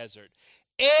in the desert.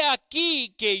 He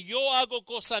aquí que yo hago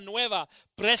cosa nueva,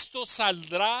 presto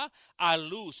saldrá a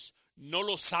luz. ¿No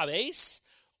lo sabéis?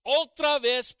 Otra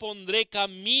vez pondré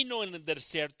camino en el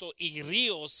desierto y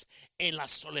ríos en la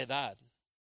soledad.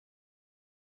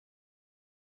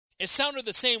 It sounded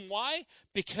the same. Why?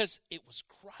 Because it was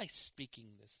Christ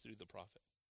speaking this through the prophet.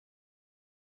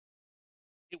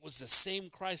 It was the same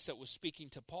Christ that was speaking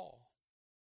to Paul.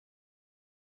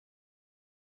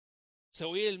 Se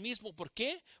oía el mismo. ¿Por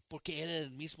qué? Porque era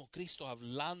el mismo Cristo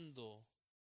hablando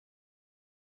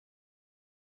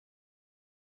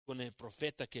con el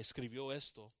profeta que escribió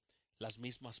esto, las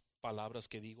mismas palabras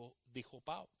que dijo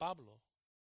Pablo.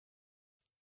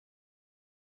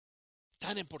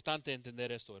 Tan importante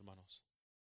entender esto, hermanos.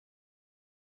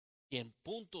 Y en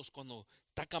puntos cuando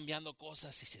está cambiando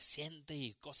cosas y se siente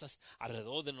y cosas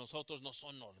alrededor de nosotros no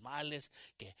son normales,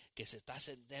 que se está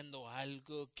sintiendo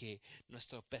algo, que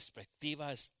nuestra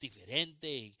perspectiva es diferente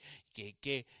y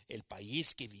que el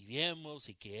país que vivimos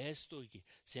y que esto y que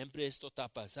siempre esto está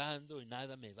pasando y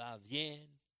nada me va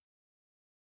bien.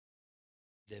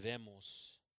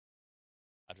 Debemos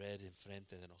ver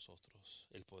enfrente de nosotros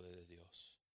el poder de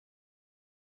Dios,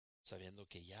 sabiendo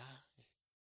que ya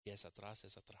es atrás,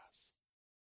 es atrás.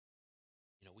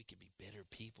 We could be bitter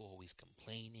people, always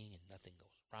complaining and nothing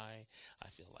goes right. I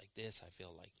feel like this, I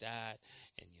feel like that.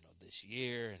 And, this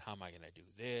year, and how am I going to do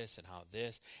this and how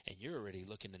this? And you're already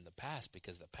looking in the past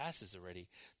because the past is already,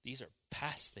 these are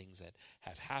past things that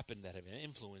have happened that have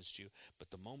influenced you.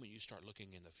 But the moment you start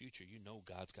looking in the future,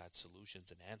 God's got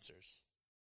solutions and answers.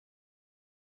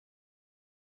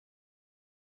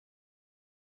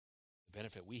 The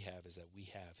benefit we have is that we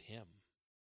have Him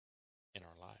in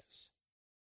our lives.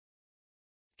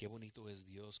 Qué bonito es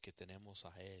Dios que tenemos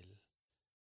a Él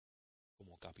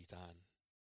como capitán,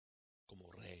 como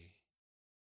rey.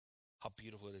 How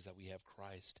beautiful it is that we have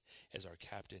Christ as our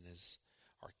captain, as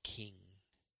our king,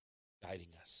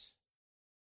 guiding us.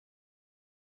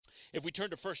 If we turn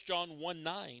to 1 John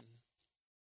 1:9,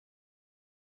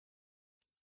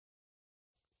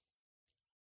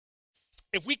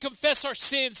 if we confess our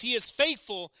sins, He is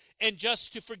faithful and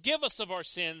just to forgive us of our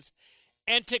sins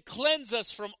and to cleanse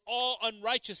us from all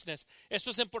unrighteousness.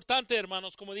 Esto es importante,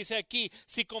 hermanos, como dice aquí,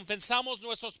 si confesamos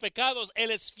nuestros pecados,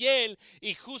 Él es fiel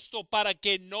y justo para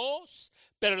que nos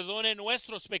perdone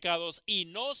nuestros pecados y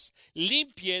nos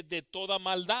limpie de toda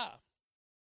maldad.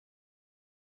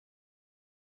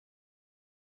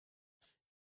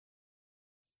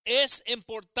 Es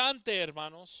importante,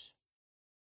 hermanos,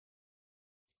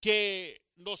 que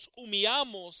nos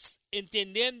humillamos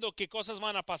entendiendo que cosas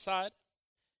van a pasar,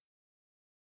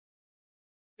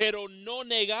 pero no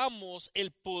negamos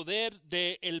el poder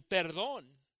del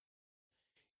perdón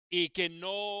y que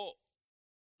no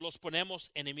los ponemos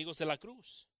enemigos de la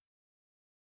cruz.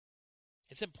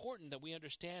 It's important that we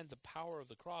understand the power of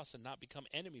the cross and not become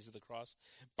enemies of the cross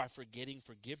by forgetting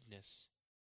forgiveness.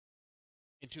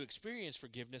 And to experience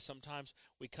forgiveness, sometimes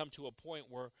we come to a point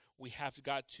where we have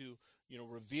got to,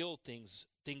 reveal things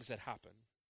that happen,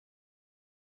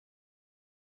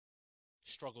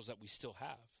 struggles that we still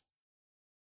have.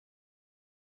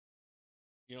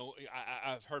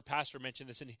 I've heard Pastor mention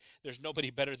this, and there's nobody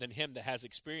better than him that has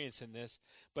experience in this,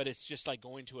 but it's just like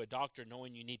going to a doctor,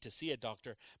 knowing you need to see a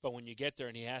doctor, but when you get there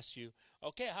and he asks you,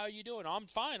 okay, how are you doing? Oh, I'm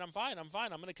fine. I'm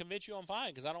going to convince you I'm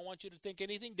fine because I don't want you to think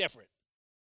anything different.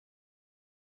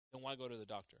 Then why go to the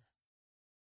doctor?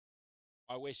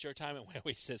 Why waste your time and why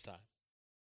waste his time?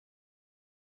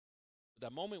 But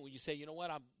that moment when you say, you know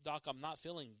what, Doc, I'm not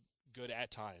feeling good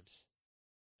at times,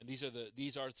 and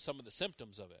these are some of the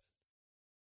symptoms of it,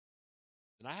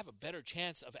 then I have a better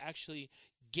chance of actually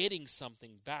getting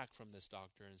something back from this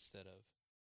doctor instead of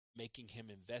making him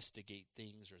investigate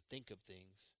things or think of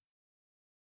things.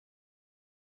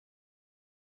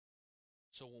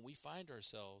 So when we find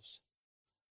ourselves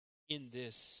in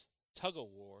this tug of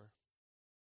war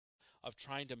of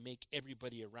trying to make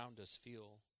everybody around us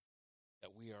feel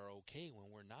that we are okay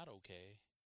when we're not okay,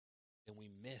 then we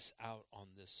miss out on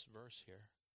this verse here.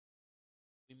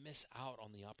 We miss out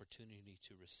on the opportunity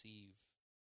to receive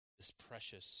this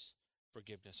precious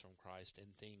forgiveness from Christ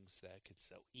and things that could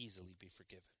so easily be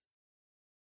forgiven.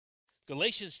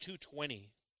 Galatians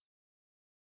 2:20.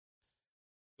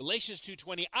 Galatians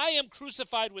 2:20. I am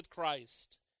crucified with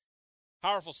Christ.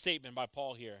 Powerful statement by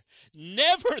Paul here.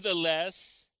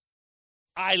 Nevertheless,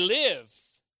 I live.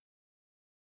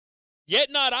 Yet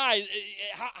not I.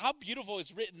 How beautiful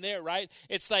it's written there, right?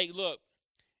 It's like, look,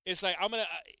 it's like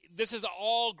this is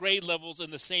all grade levels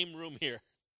in the same room here.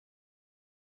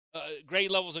 Grade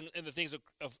levels in the things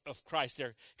of Christ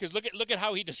there. Because look at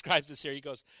how he describes this here. He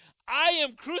goes, I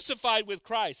am crucified with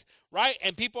Christ, right?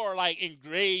 And people are like in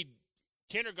grade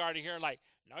kindergarten here, like,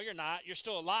 no, you're not. You're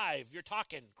still alive. You're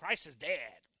talking. Christ is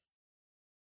dead.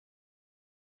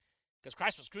 Because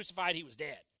Christ was crucified, he was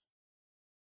dead.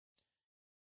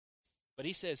 But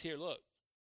he says here, look,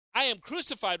 I am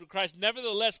crucified with Christ.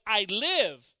 Nevertheless, I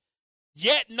live.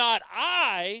 Yet not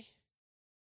I.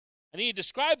 I need to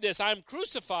describe this. I'm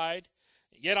crucified,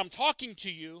 yet I'm talking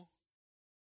to you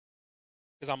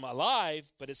because I'm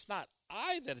alive, but it's not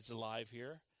I that is alive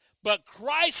here, but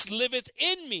Christ liveth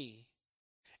in me.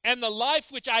 And the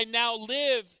life which I now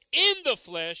live in the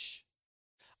flesh,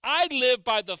 I live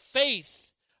by the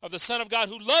faith of the Son of God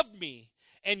who loved me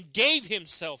and gave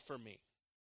himself for me.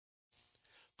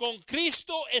 Con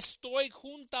Cristo estoy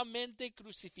juntamente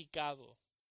crucificado.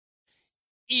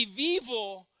 Y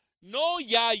vivo no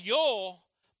ya yo,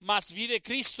 mas vive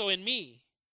Cristo en mí.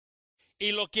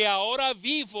 Y lo que ahora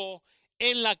vivo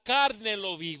en la carne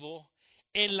lo vivo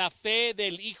en la fe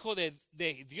del Hijo de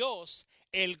Dios,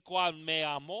 el cual me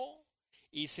amó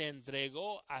y se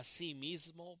entregó a sí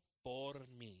mismo por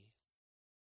mí.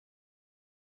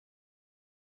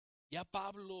 Ya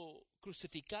Pablo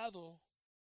crucificado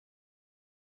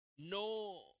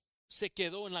no se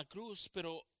quedó en la cruz,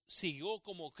 pero siguió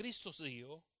como Cristo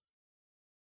siguió.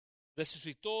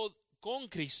 Resucitó con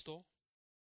Cristo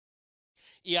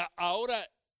y ahora,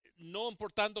 no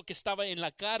importando que estaba en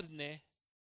la carne,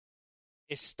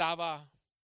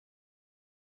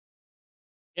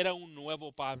 era un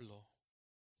nuevo Pablo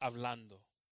hablando,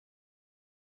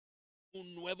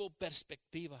 un nuevo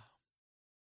perspectiva.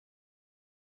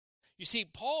 You see,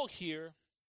 Paul here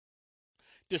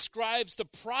describes the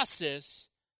process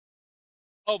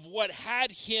of what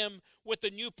had him with a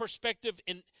new perspective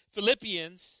in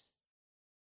Philippians,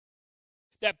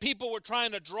 that people were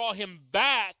trying to draw him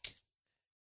back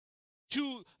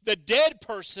to the dead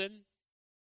person.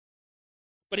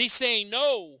 But he's saying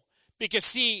no, because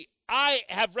see, I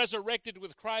have resurrected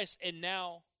with Christ, and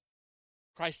now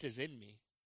Christ is in me.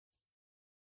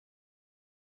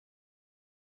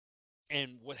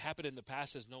 And what happened in the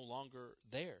past is no longer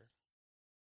there.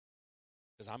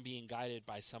 Because I'm being guided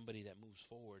by somebody that moves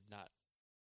forward, not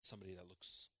somebody that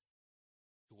looks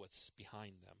to what's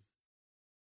behind them.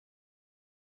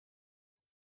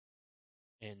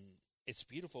 And it's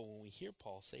beautiful when we hear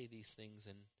Paul say these things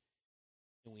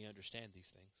and we understand these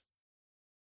things.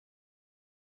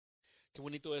 Qué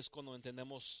bonito es cuando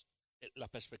entendemos la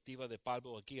perspectiva de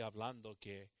Pablo aquí hablando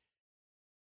que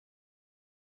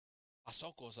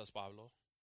pasó cosas, Pablo.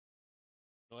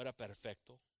 No era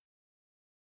perfecto.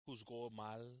 Juzgó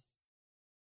mal.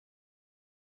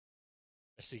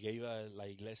 Persiguió a la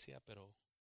iglesia, pero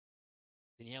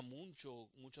tenía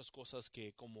muchas cosas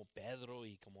que como Pedro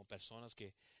y como personas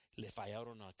que le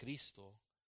fallaron a Cristo.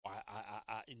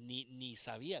 Ni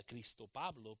sabía Cristo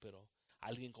Pablo, pero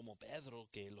alguien como Pedro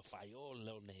que lo falló,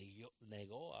 lo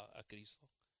negó a Cristo.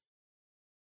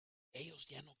 Ellos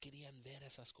ya no querían ver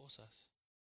esas cosas.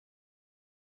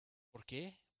 ¿Por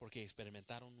qué? Porque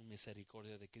experimentaron una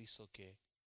misericordia de Cristo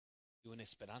y una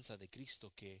esperanza de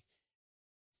Cristo que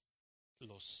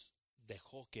los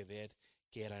dejó que ver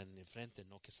que eran en el frente,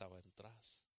 no que estaban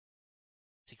atrás.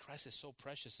 See, Christ is so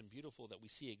precious and beautiful that we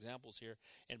see examples here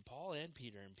in Paul and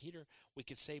Peter. And Peter, we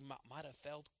could say, might have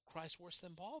felt Christ worse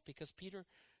than Paul, because Peter,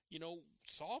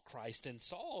 saw Christ and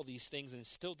saw all these things and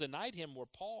still denied him, where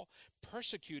Paul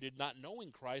persecuted not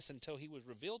knowing Christ until he was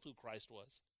revealed who Christ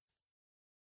was.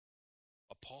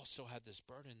 But Paul still had this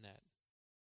burden that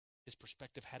his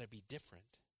perspective had to be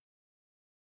different,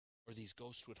 or these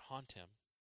ghosts would haunt him.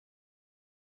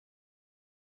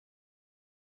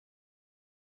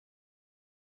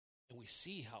 And we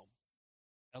see how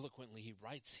eloquently he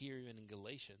writes here in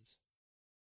Galatians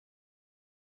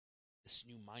this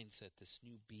new mindset, this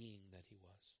new being that he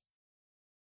was.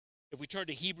 If we turn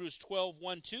to Hebrews 12,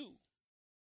 1-2.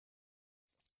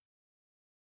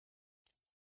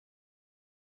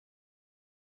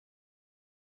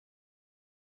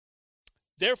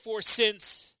 Wherefore,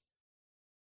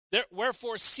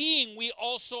 seeing we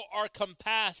also are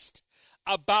compassed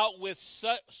about with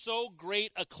so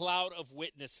great a cloud of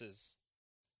witnesses,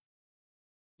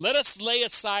 let us lay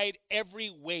aside every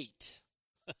weight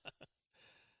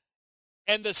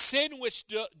and the sin which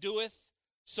doeth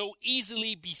so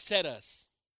easily beset us,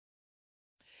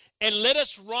 and let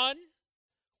us run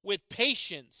with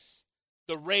patience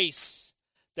the race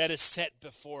that is set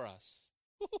before us.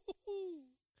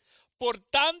 Por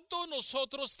tanto,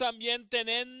 nosotros también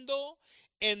teniendo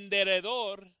en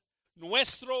derredor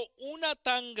nuestro una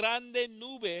tan grande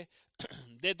nube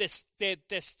de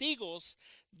testigos,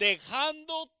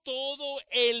 dejando todo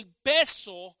el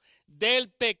peso del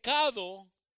pecado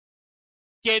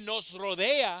que nos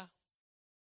rodea,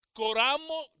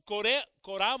 corramos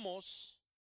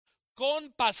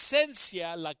con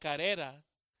paciencia la carrera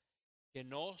que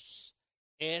nos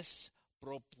es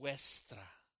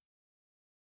propuesta.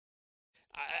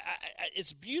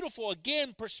 It's beautiful,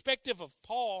 again, perspective of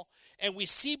Paul, and we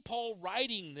see Paul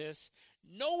writing this,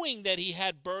 knowing that he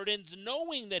had burdens,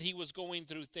 knowing that he was going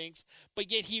through things,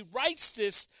 but yet he writes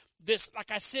this,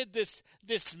 like I said, this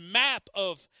map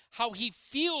of how he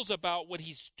feels about what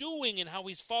he's doing and how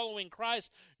he's following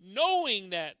Christ,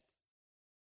 knowing that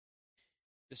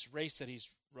this race that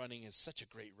he's running is such a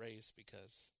great race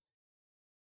because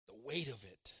the weight of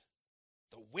it,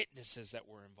 the witnesses that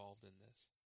were involved in this.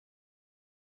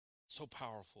 So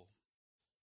powerful,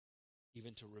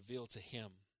 even to reveal to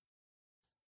him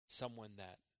someone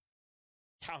that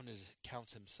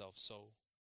counts himself so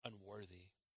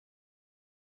unworthy.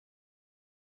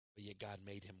 But yet God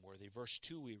made him worthy. Verse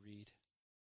 2 we read,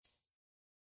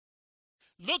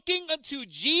 looking unto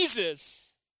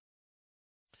Jesus,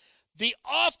 the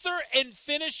author and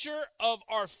finisher of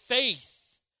our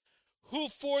faith, who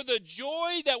for the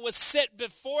joy that was set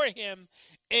before him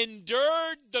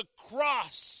endured the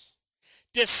cross,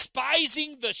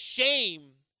 despising the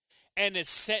shame, and is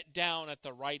set down at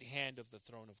the right hand of the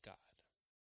throne of God.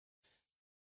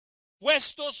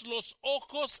 Puestos los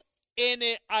ojos en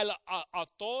el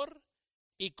autor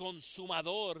y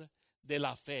consumador de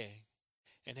la fe,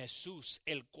 en Jesús,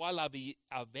 el cual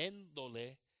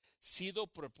habiéndole sido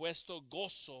propuesto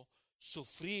gozo,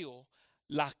 sufrió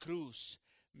la cruz,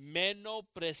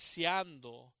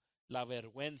 menospreciando la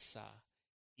vergüenza,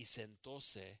 y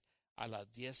sentóse a la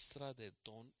diestra del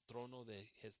trono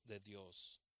de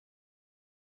Dios.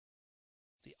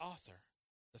 The author,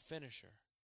 the finisher,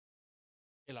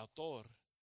 el autor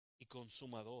y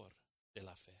consumador de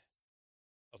la fe,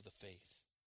 of the faith.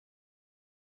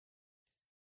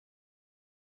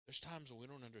 There's times when we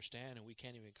don't understand and we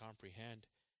can't even comprehend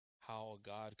how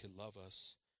God could love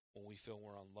us when we feel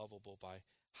we're unlovable by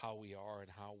how we are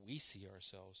and how we see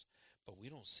ourselves. But we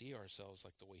don't see ourselves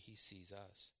like the way He sees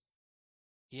us.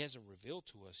 He hasn't revealed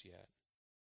to us yet.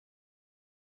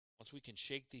 Once we can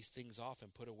shake these things off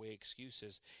and put away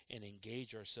excuses and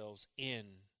engage ourselves in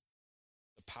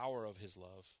the power of His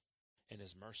love and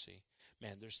His mercy,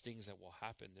 man, there's things that will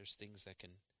happen. There's things that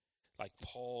can, like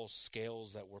Paul's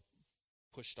scales that were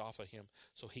pushed off of him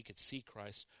so he could see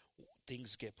Christ,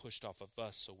 things get pushed off of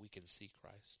us so we can see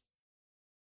Christ.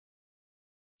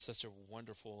 Such a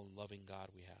wonderful and loving God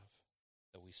we have,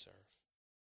 that we serve.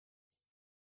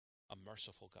 A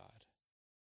merciful God.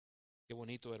 Qué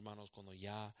bonito, hermanos, cuando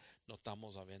ya no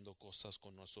estamos viendo cosas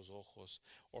con nuestros ojos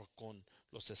o con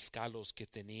los escalos que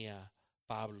tenía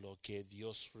Pablo, que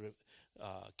Dios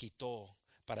quitó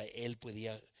para él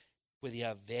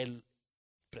podía ver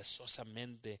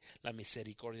preciosamente la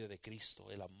misericordia de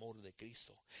Cristo, el amor de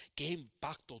Cristo. ¿Qué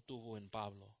impacto tuvo en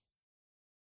Pablo?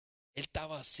 Él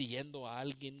estaba siguiendo a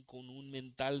alguien con un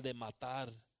mental de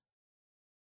matar,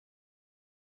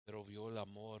 pero vio el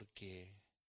amor que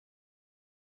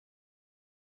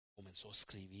comenzó a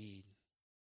escribir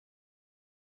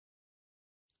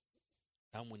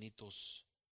tan bonitos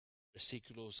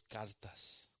versículos,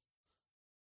 cartas,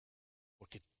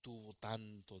 porque tuvo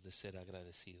tanto de ser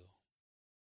agradecido.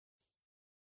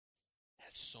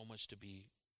 Had so much to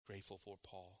be grateful for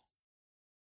Paul,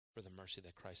 for the mercy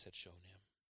that Christ had shown him.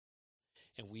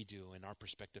 And we do, and our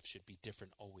perspective should be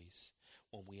different always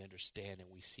when we understand and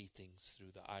we see things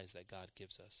through the eyes that God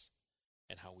gives us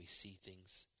and how we see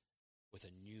things with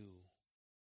a new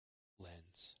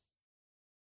lens.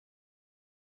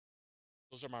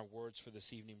 Those are my words for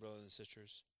this evening, brothers and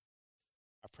sisters.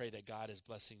 I pray that God is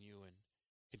blessing you and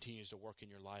continues to work in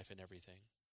your life and everything.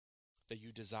 That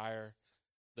you desire,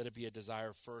 let it be a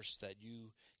desire first that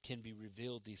you can be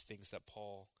revealed these things that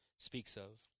Paul speaks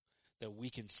of. That we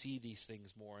can see these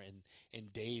things more in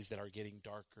days that are getting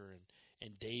darker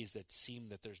and days that seem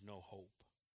that there's no hope.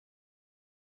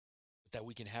 But that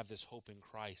we can have this hope in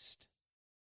Christ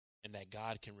and that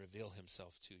God can reveal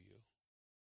Himself to you.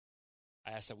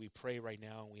 I ask that we pray right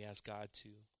now and we ask God to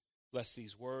bless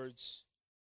these words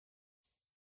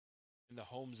in the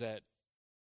homes that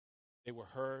they were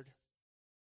heard.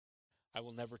 I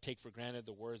will never take for granted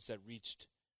the words that reached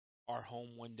our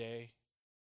home one day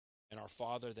and our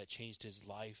father that changed his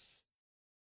life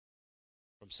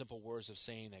from simple words of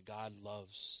saying that God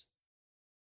loves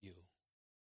you.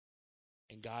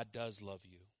 And God does love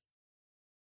you.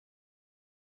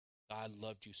 God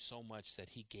loved you so much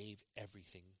that He gave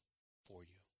everything for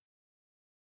you.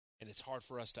 And it's hard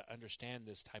for us to understand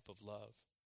this type of love.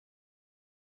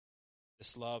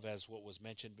 This love, as what was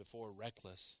mentioned before,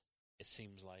 reckless, it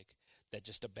seems like, that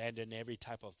just abandoned every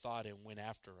type of thought and went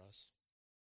after us.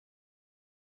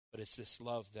 But it's this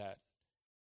love that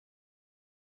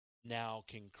now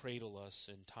can cradle us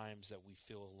in times that we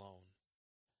feel alone.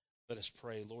 Let us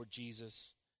pray. Lord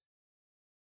Jesus,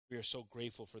 we are so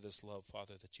grateful for this love,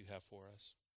 Father, that you have for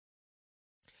us.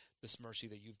 This mercy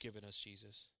that you've given us,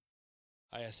 Jesus.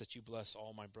 I ask that you bless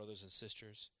all my brothers and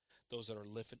sisters, those that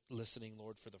are listening,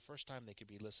 Lord, for the first time they could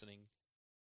be listening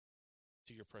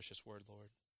to your precious word, Lord.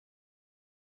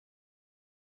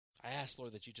 I ask,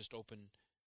 Lord, that you just open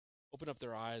up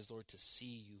their eyes, Lord, to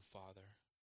see you, Father,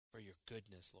 for your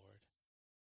goodness, Lord.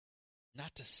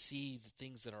 Not to see the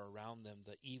things that are around them,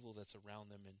 the evil that's around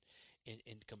them,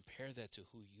 and compare that to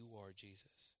who you are,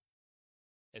 Jesus.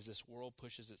 As this world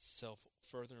pushes itself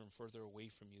further and further away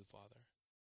from you, Father.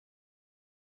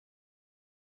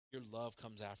 Your love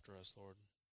comes after us, Lord.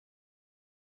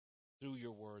 Through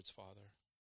your words, Father.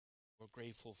 We're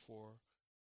grateful for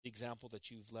the example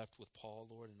that you've left with Paul,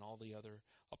 Lord, and all the other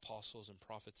apostles and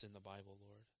prophets in the Bible,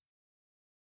 Lord.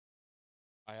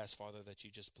 I ask, Father, that you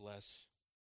just bless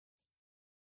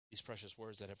these precious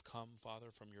words that have come, Father,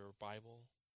 from your Bible,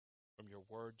 from your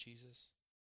word, Jesus,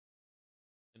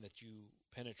 and that you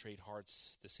penetrate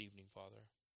hearts this evening, Father,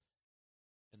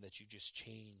 and that you just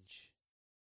change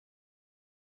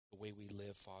the way we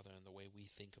live, Father, and the way we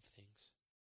think of things.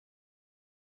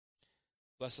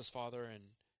 Bless us, Father, and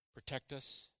protect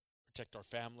us, protect our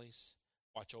families,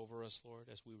 watch over us, Lord,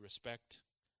 as we respect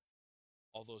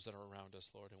all those that are around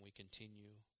us, Lord, and we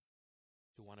continue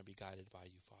to want to be guided by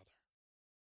you, Father.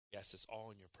 Yes, it's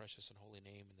all in your precious and holy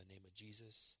name, in the name of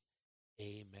Jesus.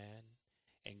 Amen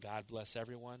And God bless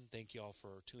everyone. Thank you all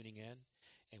for tuning in.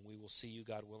 And we will see you,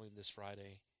 God willing, this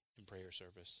Friday in prayer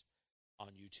service on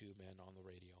YouTube and on the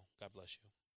radio. God bless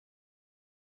you.